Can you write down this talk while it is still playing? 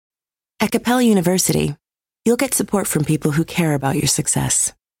At Capella University, you'll get support from people who care about your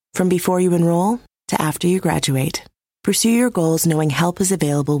success. From before you enroll to after you graduate, pursue your goals knowing help is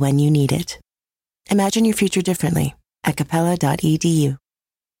available when you need it. Imagine your future differently at capella.edu.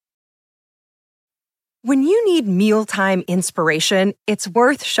 When you need mealtime inspiration, it's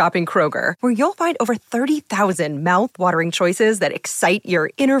worth shopping Kroger, where you'll find over 30,000 mouth-watering choices that excite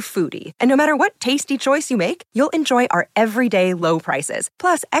your inner foodie. And no matter what tasty choice you make, you'll enjoy our everyday low prices,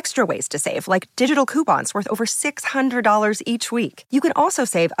 plus extra ways to save, like digital coupons worth over $600 each week. You can also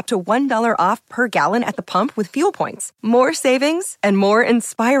save up to $1 off per gallon at the pump with fuel points. More savings and more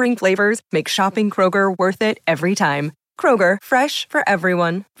inspiring flavors make shopping Kroger worth it every time. Kroger, fresh for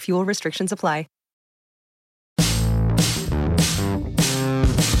everyone. Fuel restrictions apply.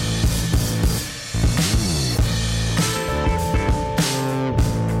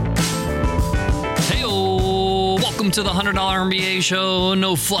 Welcome to the $100 MBA show.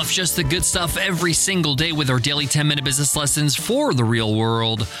 No fluff, just the good stuff every single day with our daily 10-minute business lessons for the real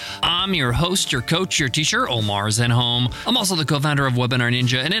world. I'm your host, your coach, your teacher, Omar Zenhom. I'm also the co-founder of Webinar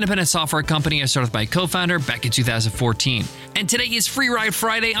Ninja, an independent software company I started with my co-founder back in 2014. And today is Free Ride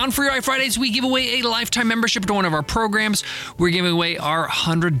Friday. On Free Ride Fridays, we give away a lifetime membership to one of our programs. We're giving away our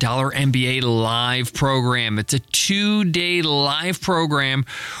 $100 MBA live program. It's a 2-day live program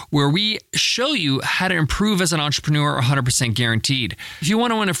where we show you how to improve as an entrepreneur 100% guaranteed. If you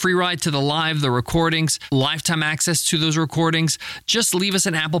want to win a free ride to the recordings, lifetime access to those recordings, just leave us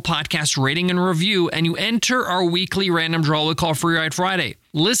an Apple Podcast rating and review, and you enter our weekly random draw we call Free Ride Friday.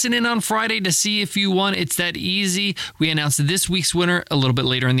 Listen in on Friday to see if you won. It's that easy. We announce this week's winner a little bit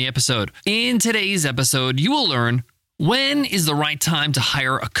later in the episode. In today's episode, you will learn when is the right time to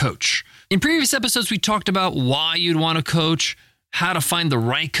hire a coach. In previous episodes, we talked about why you'd want a coach, how to find the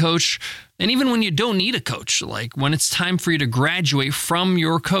right coach, and even when you don't need a coach, like when it's time for you to graduate from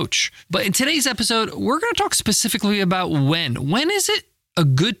your coach. But in today's episode, we're going to talk specifically about when. When is it a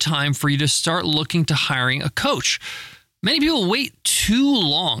good time for you to start looking to hiring a coach? Many people wait too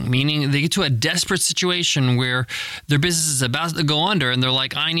long, meaning they get to a desperate situation where their business is about to go under and they're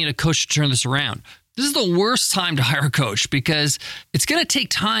like, I need a coach to turn this around. This is the worst time to hire a coach because it's going to take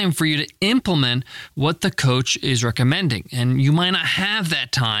time for you to implement what the coach is recommending. And you might not have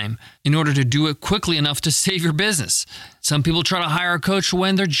that time in order to do it quickly enough to save your business. Some people try to hire a coach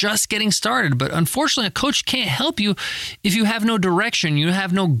when they're just getting started, but unfortunately, a coach can't help you if you have no direction, you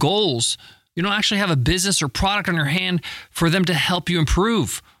have no goals. You don't actually have a business or product on your hand for them to help you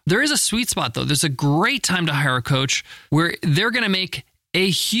improve. There is a sweet spot, though. There's a great time to hire a coach where they're going to make a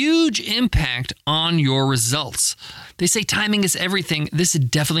huge impact on your results. They say timing is everything. This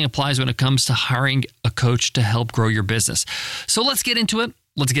definitely applies when it comes to hiring a coach to help grow your business. So let's get into it.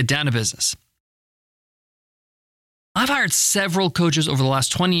 Let's get down to business. I've hired several coaches over the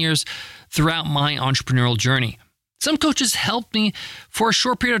last 20 years throughout my entrepreneurial journey. Some coaches helped me for a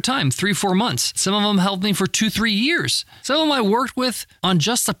short period of time, 3-4 months. Some of them helped me for 2-3 years. Some of them I worked with on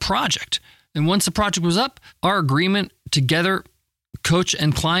just a project. And once the project was up, our agreement together, coach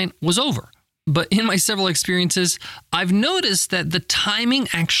and client, was over. But in my several experiences, I've noticed that the timing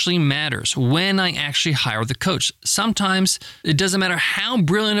actually matters when I actually hire the coach. Sometimes it doesn't matter how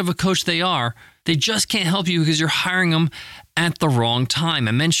brilliant of a coach they are, they just can't help you because you're hiring them at the wrong time.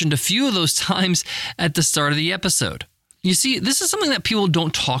 I mentioned a few of those times at the start of the episode. You see, this is something that people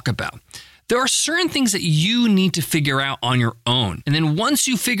don't talk about. There are certain things that you need to figure out on your own. And then once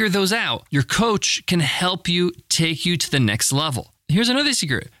you figure those out, your coach can help you take you to the next level. Here's another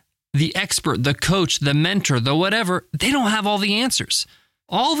secret. The expert, the coach, the mentor, the whatever, they don't have all the answers.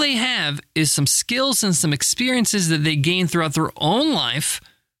 All they have is some skills and some experiences that they gain throughout their own life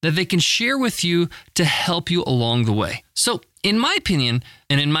that they can share with you to help you along the way. So, in my opinion,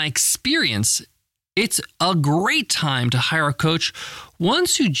 and in my experience, it's a great time to hire a coach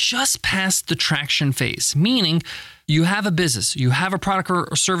once you just passed the traction phase, meaning you have a business, you have a product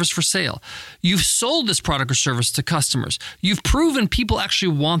or service for sale, you've sold this product or service to customers, you've proven people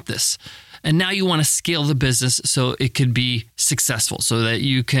actually want this, and now you want to scale the business so it could be successful, so that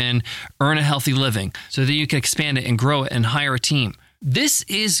you can earn a healthy living, so that you can expand it and grow it and hire a team. This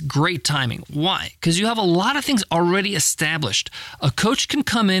is great timing. Why? Because you have a lot of things already established. A coach can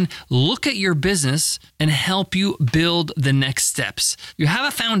come in, look at your business, and help you build the next steps. You have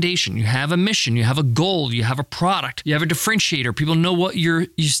a foundation, you have a mission, you have a goal, you have a product, you have a differentiator. People know what you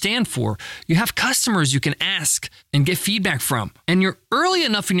stand for. You have customers you can ask and get feedback from. And you're early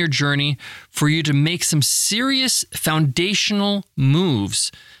enough in your journey for you to make some serious foundational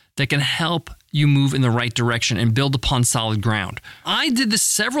moves that can help you move in the right direction and build upon solid ground. I did this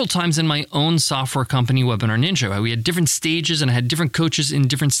several times in my own software company, Webinar Ninja. We had different stages and I had different coaches in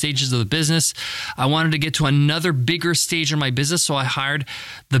different stages of the business. I wanted to get to another bigger stage in my business, so I hired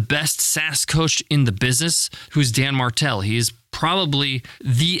the best SaaS coach in the business, who's Dan Martell. He is probably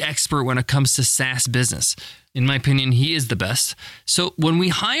the expert when it comes to SaaS business. In my opinion, he is the best. So when we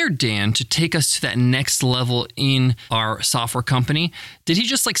hired Dan to take us to that next level in our software company, did he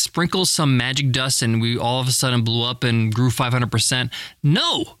just like sprinkle some magic dust and we all of a sudden blew up and grew 500%?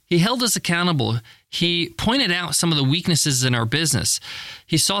 No, he held us accountable. He pointed out some of the weaknesses in our business.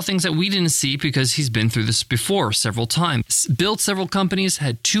 He saw things that we didn't see because he's been through this before several times. Built several companies,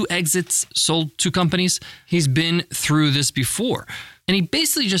 had 2 exits, sold 2 companies. He's been through this before. And he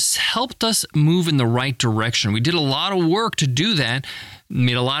basically just helped us move in the right direction. We did a lot of work to do that,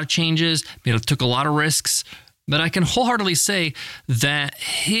 made a lot of changes, took a lot of risks. But I can wholeheartedly say that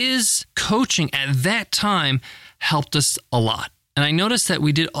his coaching at that time helped us a lot. And I noticed that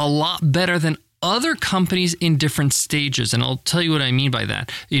we did a lot better than other companies in different stages. And I'll tell you what I mean by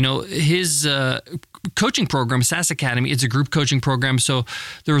that. His coaching program, SaaS Academy, it's a group coaching program. So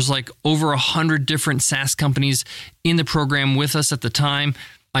there was like over 100 different SaaS companies in the program with us at the time.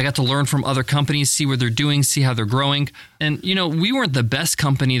 I got to learn from other companies, see what they're doing, see how they're growing. And, we weren't the best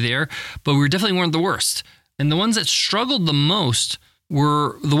company there, but we definitely weren't the worst. And the ones that struggled the most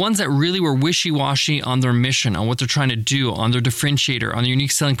were the ones that really were wishy-washy on their mission, on what they're trying to do, on their differentiator, on their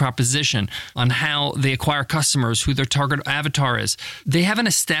unique selling proposition, on how they acquire customers, who their target avatar is. They haven't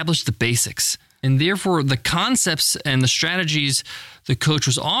established the basics. And therefore, the concepts and the strategies the coach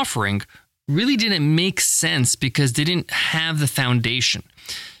was offering really didn't make sense because they didn't have the foundation.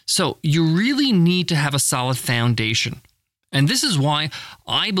 So you really need to have a solid foundation. And this is why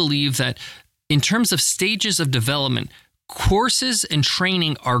I believe that in terms of stages of development, courses and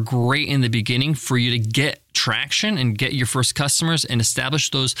training are great in the beginning for you to get traction and get your first customers and establish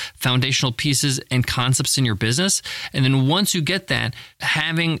those foundational pieces and concepts in your business. And then once you get that,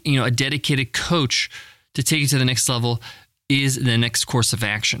 having a dedicated coach to take you to the next level is the next course of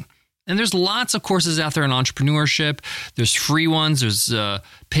action. And there's lots of courses out there in entrepreneurship. There's free ones, there's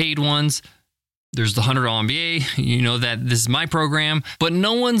paid ones. There's the $100 MBA, you know that this is my program, but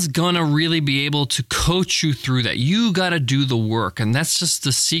no one's gonna really be able to coach you through that. You gotta do the work, and that's just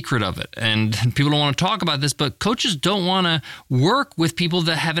the secret of it. And people don't wanna talk about this, but coaches don't wanna work with people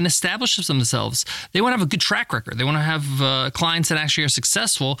that haven't established themselves. They wanna have a good track record. They wanna have clients that actually are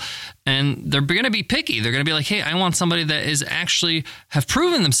successful, and they're gonna be picky. They're gonna be like, hey, I want somebody that is actually have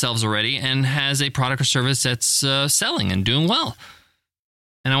proven themselves already and has a product or service that's selling and doing well.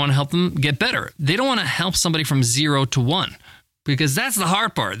 And I want to help them get better. They don't want to help somebody from 0 to 1 because that's the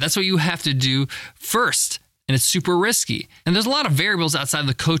hard part. That's what you have to do first. And it's super risky. And there's a lot of variables outside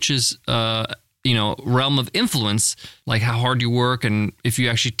the coach's realm of influence, like how hard you work and if you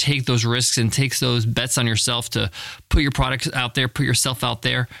actually take those risks and take those bets on yourself to put your products out there, put yourself out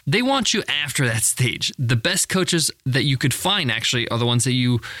there. They want you after that stage. The best coaches that you could find actually are the ones that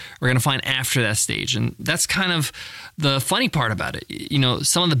you are going to find after that stage. And that's kind of the funny part about it.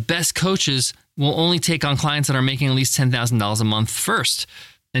 Some of the best coaches will only take on clients that are making at least $10,000 a month first.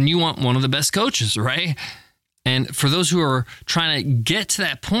 And you want one of the best coaches, right? And for those who are trying to get to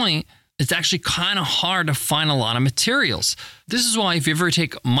that point, it's actually kind of hard to find a lot of materials. This is why if you ever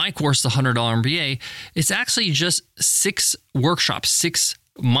take my course, the $100 MBA, it's actually just 6 workshops, 6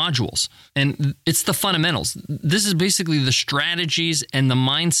 modules. And it's the fundamentals. This is basically the strategies and the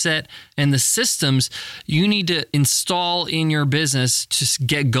mindset and the systems you need to install in your business to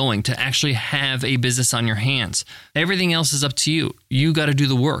get going, to actually have a business on your hands. Everything else is up to you. You got to do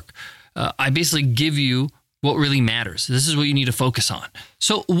the work. I basically give you what really matters. This is what you need to focus on.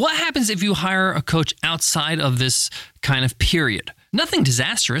 So what happens if you hire a coach outside of this kind of period? Nothing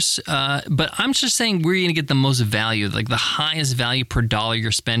disastrous, but I'm just saying where you're going to get the most value, like the highest value per dollar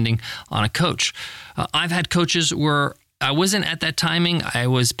you're spending on a coach. I've had coaches where I wasn't at that timing. I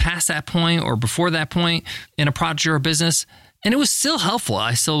was past that point or before that point in a project or a business. And it was still helpful.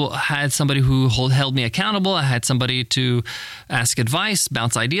 I still had somebody who held me accountable. I had somebody to ask advice,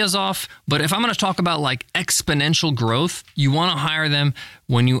 bounce ideas off. But if I'm going to talk about like exponential growth, you want to hire them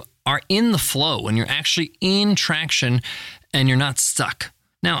when you are in the flow, when you're actually in traction and you're not stuck.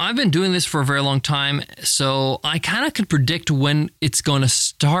 Now, I've been doing this for a very long time, so I kind of could predict when it's going to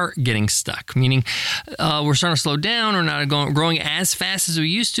start getting stuck, meaning we're starting to slow down or not growing as fast as we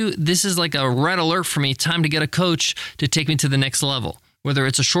used to. This is like a red alert for me, time to get a coach to take me to the next level, whether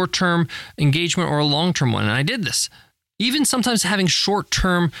it's a short-term engagement or a long-term one, and I did this. Even sometimes having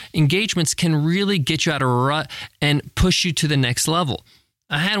short-term engagements can really get you out of a rut and push you to the next level.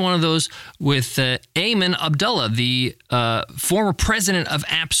 I had one of those with Ayman Abdullah, the former president of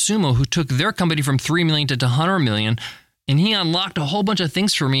AppSumo, who took their company from 3 million to 100 million. And he unlocked a whole bunch of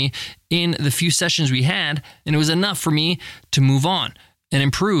things for me in the few sessions we had. And it was enough for me to move on and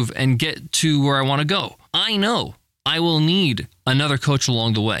improve and get to where I want to go. I know I will need another coach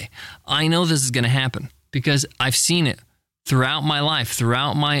along the way. I know this is going to happen because I've seen it throughout my life,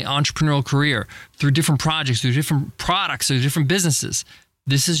 throughout my entrepreneurial career, through different projects, through different products, through different businesses.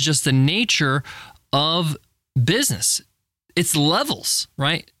 This is just the nature of business. It's levels,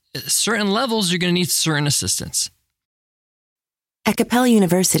 right? At certain levels, you're going to need certain assistance. At Capella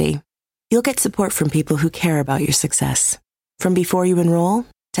University, you'll get support from people who care about your success. From before you enroll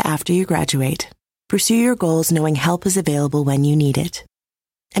to after you graduate, pursue your goals knowing help is available when you need it.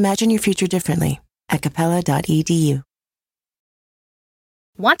 Imagine your future differently at capella.edu.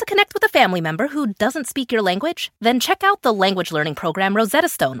 Want to connect with a family member who doesn't speak your language? Then check out the language learning program Rosetta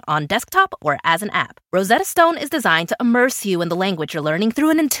Stone on desktop or as an app. Rosetta Stone is designed to immerse you in the language you're learning through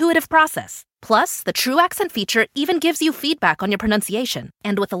an intuitive process. Plus, the True Accent feature even gives you feedback on your pronunciation.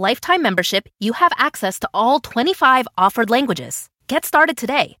 And with a lifetime membership, you have access to all 25 offered languages. Get started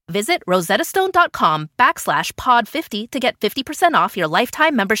today. Visit rosettastone.com/pod50 to get 50% off your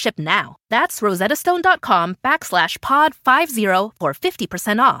lifetime membership now. That's rosettastone.com/pod50 for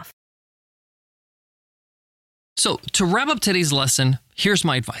 50% off. So to wrap up today's lesson, here's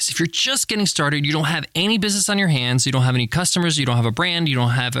my advice. If you're just getting started, you don't have any business on your hands, you don't have any customers, you don't have a brand, you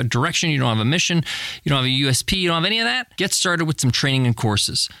don't have a direction, you don't have a mission, you don't have a USP, you don't have any of that, get started with some training and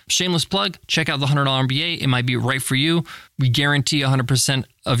courses. Shameless plug, check out the $100 MBA. It might be right for you. We guarantee 100%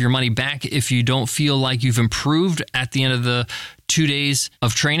 of your money back if you don't feel like you've improved at the end of the 2 days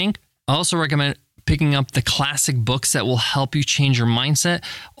of training. I also recommend picking up the classic books that will help you change your mindset,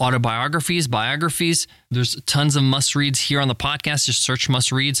 autobiographies, biographies. There's tons of must-reads here on the podcast. Just search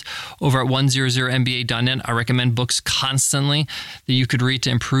must-reads over at 100mba.net. I recommend books constantly that you could read to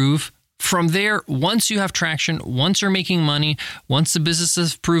improve. From there, once you have traction, once you're making money, once the business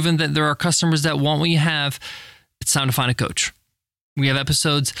has proven that there are customers that want what you have, it's time to find a coach. We have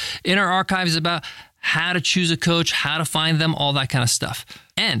episodes in our archives about how to choose a coach, how to find them, all that kind of stuff.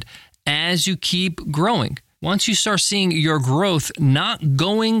 And as you keep growing, once you start seeing your growth not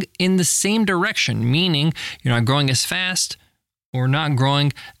going in the same direction, meaning you're not growing as fast or not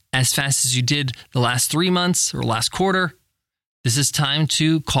growing as fast as you did the last 3 months or last quarter, this is time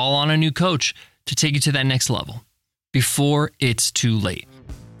to call on a new coach to take you to that next level before it's too late.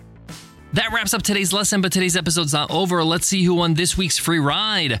 That wraps up today's lesson, but today's episode's not over. Let's see who won this week's free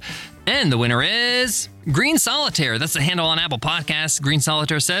ride. And the winner is Green Solitaire. That's the handle on Apple Podcasts. Green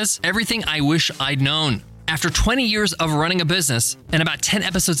Solitaire says, everything I wish I'd known. After 20 years of running a business and about 10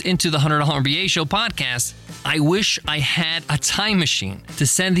 episodes into the $100 MBA Show podcast, I wish I had a time machine to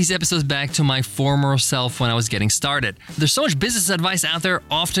send these episodes back to my former self when I was getting started. There's so much business advice out there,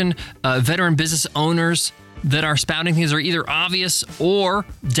 often veteran business owners that are spouting things are either obvious or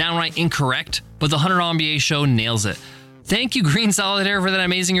downright incorrect, but the $100 MBA Show nails it. Thank you, Green Solitaire, for that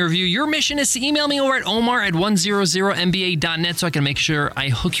amazing review. Your mission is to email me over at omar@100mba.net so I can make sure I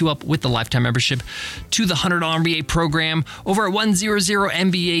hook you up with the lifetime membership to the $100 MBA program over at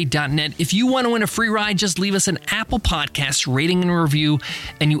 100mba.net. If you want to win a free ride, just leave us an Apple Podcast rating and review,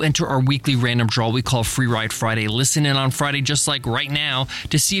 and you enter our weekly random draw we call Free Ride Friday. Listen in on Friday, just like right now,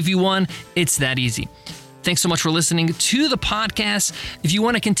 to see if you won. It's that easy. Thanks so much for listening to the podcast. If you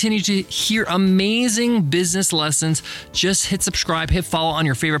want to continue to hear amazing business lessons, just hit subscribe, hit follow on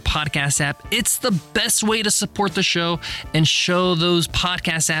your favorite podcast app. It's the best way to support the show and show those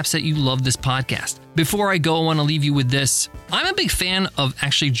podcast apps that you love this podcast. Before I go, I want to leave you with this. I'm a big fan of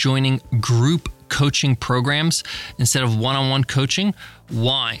actually joining group coaching programs instead of one-on-one coaching.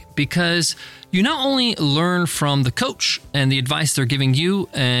 Why? Because you not only learn from the coach and the advice they're giving you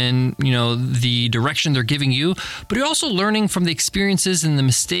and, the direction they're giving you, but you're also learning from the experiences and the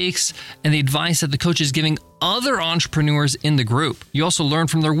mistakes and the advice that the coach is giving other entrepreneurs in the group. You also learn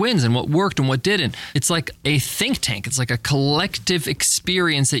from their wins and what worked and what didn't. It's like a think tank. It's like a collective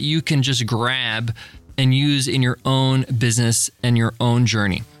experience that you can just grab and use in your own business and your own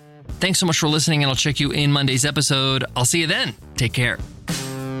journey. Thanks so much for listening, and I'll check you in Monday's episode. I'll see you then. Take care.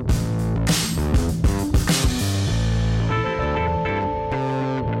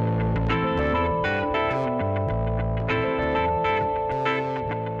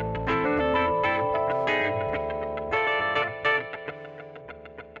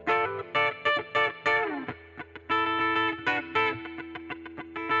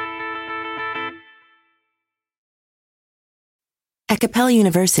 At Capella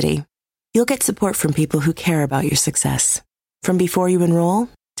University, you'll get support from people who care about your success. From before you enroll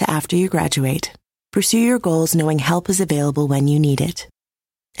to after you graduate, pursue your goals knowing help is available when you need it.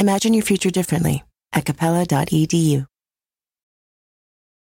 Imagine your future differently at capella.edu.